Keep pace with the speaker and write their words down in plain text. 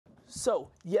So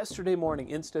yesterday morning,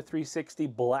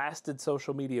 Insta360 blasted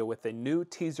social media with a new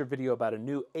teaser video about a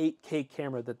new 8K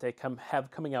camera that they have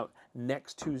coming out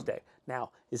next Tuesday.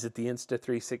 Now, is it the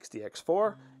Insta360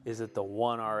 X3? Is it the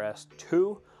One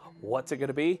RS2? What's it going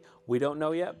to be? We don't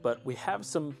know yet, but we have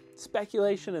some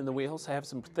speculation, and then we also have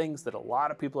some things that a lot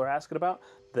of people are asking about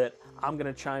that I'm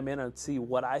going to chime in and see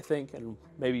what I think, and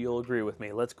maybe you'll agree with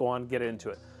me. Let's go on and get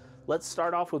into it. Let's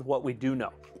start off with what we do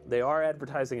know. They are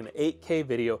advertising an 8K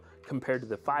video compared to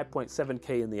the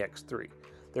 5.7K in the X3.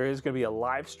 There is going to be a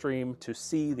live stream to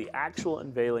see the actual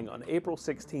unveiling on April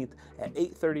 16th at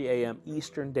 8:30 a.m.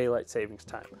 Eastern Daylight Savings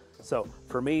Time. So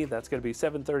for me, that's going to be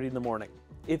 7:30 in the morning.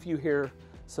 If you hear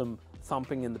some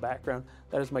thumping in the background,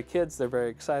 that is my kids. They're very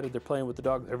excited. They're playing with the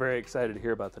dog. They're very excited to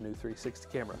hear about the new 360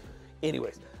 camera.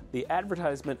 Anyways, the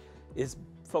advertisement is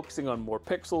focusing on more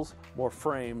pixels, more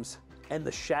frames, and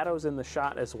the shadows in the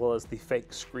shot, as well as the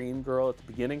fake screen girl at the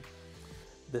beginning.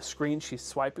 The screen she's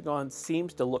swiping on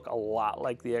seems to look a lot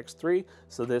like the X3,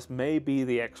 so this may be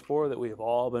the X4 that we have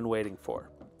all been waiting for.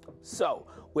 So,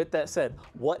 with that said,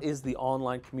 what is the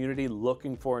online community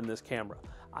looking for in this camera?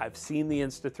 I've seen the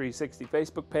Insta360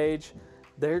 Facebook page.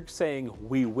 They're saying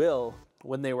we will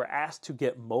when they were asked to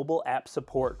get mobile app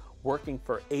support working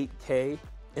for 8K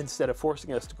instead of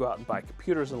forcing us to go out and buy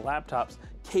computers and laptops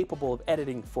capable of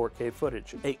editing 8K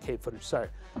footage, sorry.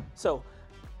 So,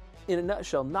 in a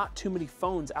nutshell, not too many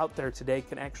phones out there today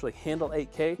can actually handle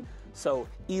 8K, so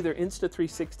either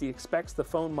Insta360 expects the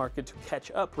phone market to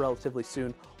catch up relatively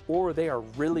soon, or they are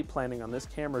really planning on this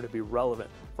camera to be relevant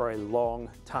for a long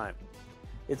time.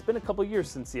 It's been a couple years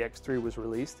since the X3 was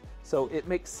released, so it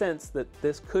makes sense that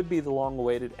this could be the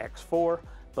long-awaited X4,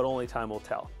 but only time will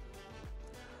tell.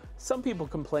 Some people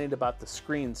complained about the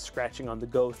screen scratching on the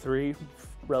Go 3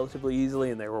 relatively easily,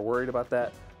 and they were worried about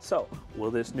that. So, will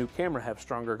this new camera have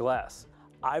stronger glass?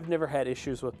 I've never had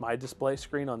issues with my display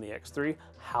screen on the X3.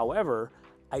 However,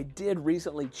 I did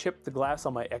recently chip the glass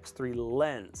on my X3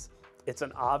 lens. It's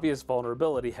an obvious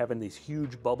vulnerability having these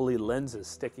huge bubbly lenses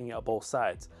sticking out both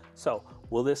sides. So,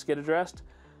 will this get addressed?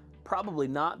 Probably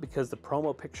not, because the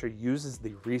promo picture uses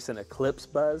the recent eclipse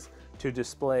buzz to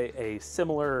display a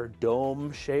similar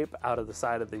dome shape out of the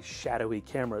side of the shadowy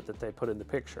camera that they put in the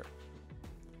picture.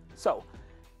 So,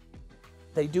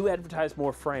 they do advertise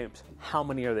more frames. How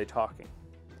many are they talking?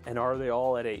 And are they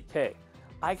all at 8K?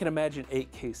 I can imagine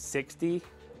 8K 60,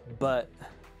 but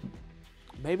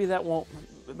maybe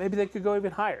maybe they could go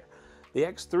even higher. The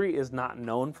X3 is not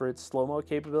known for its slow-mo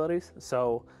capabilities,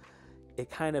 so it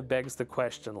kind of begs the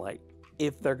question, like,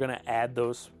 if they're gonna add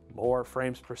those more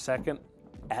frames per second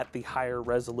at the higher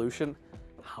resolution,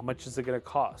 how much is it gonna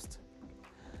cost?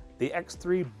 The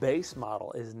X3 base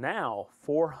model is now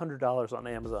 $400 on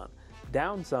Amazon,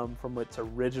 down some from its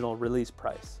original release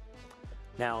price.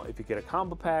 Now, if you get a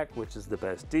combo pack, which is the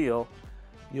best deal,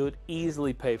 you would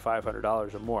easily pay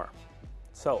 $500 or more.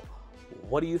 So,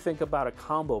 what do you think about a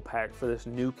combo pack for this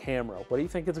new camera? What do you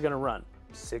think it's gonna run?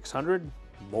 600?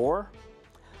 More?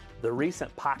 The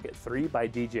recent Pocket 3 by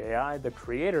DJI, the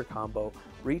Creator Combo,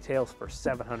 retails for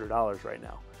 $700 right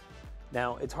now.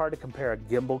 Now, it's hard to compare a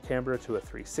gimbal camera to a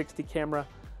 360 camera,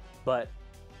 but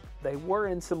they were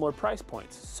in similar price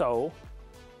points, so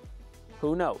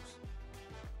who knows?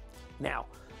 Now,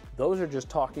 those are just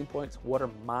talking points. What are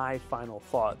my final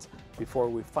thoughts before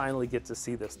we finally get to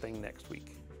see this thing next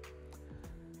week?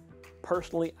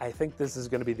 Personally, I think this is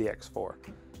going to be the X4.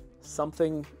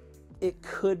 It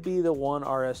could be the One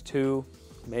RS2,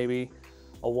 maybe.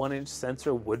 A 1-inch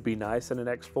sensor would be nice in an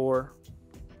X4,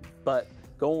 but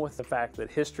going with the fact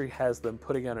that history has them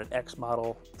putting out an X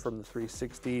model from the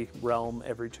 360 realm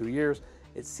every 2 years,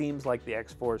 it seems like the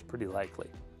X4 is pretty likely.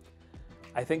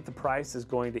 I think the price is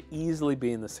going to easily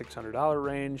be in the $600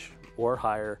 range or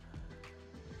higher.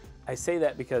 I say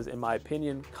that because, in my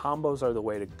opinion, combos are the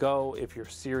way to go if you're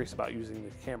serious about using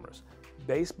these cameras.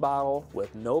 Base model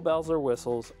with no bells or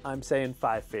whistles, I'm saying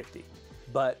 $550.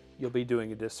 But you'll be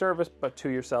doing a disservice to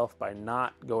yourself by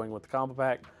not going with the combo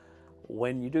pack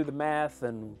when you do the math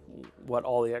and what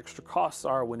all the extra costs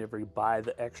are whenever you buy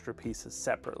the extra pieces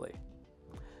separately.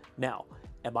 Now,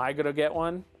 am I gonna get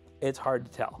one? It's hard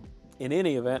to tell. In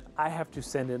any event, I have to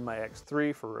send in my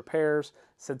X3 for repairs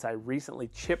since I recently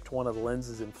chipped one of the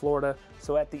lenses in Florida,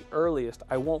 so at the earliest,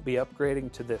 I won't be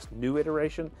upgrading to this new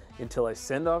iteration until I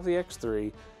send off the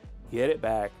X3, get it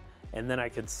back, and then I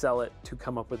can sell it to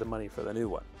come up with the money for the new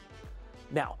one.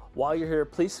 Now, while you're here,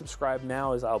 please subscribe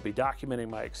now, as I'll be documenting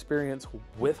my experience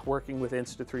with working with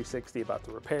Insta360 about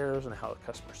the repairs and how the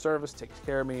customer service takes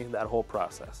care of me, that whole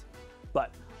process.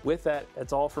 But with that,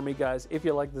 that's all for me, guys. If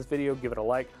you like this video, give it a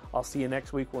like. I'll see you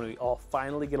next week when we all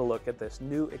finally get a look at this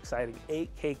new exciting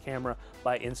 8K camera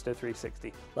by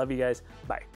Insta360. Love you guys. Bye.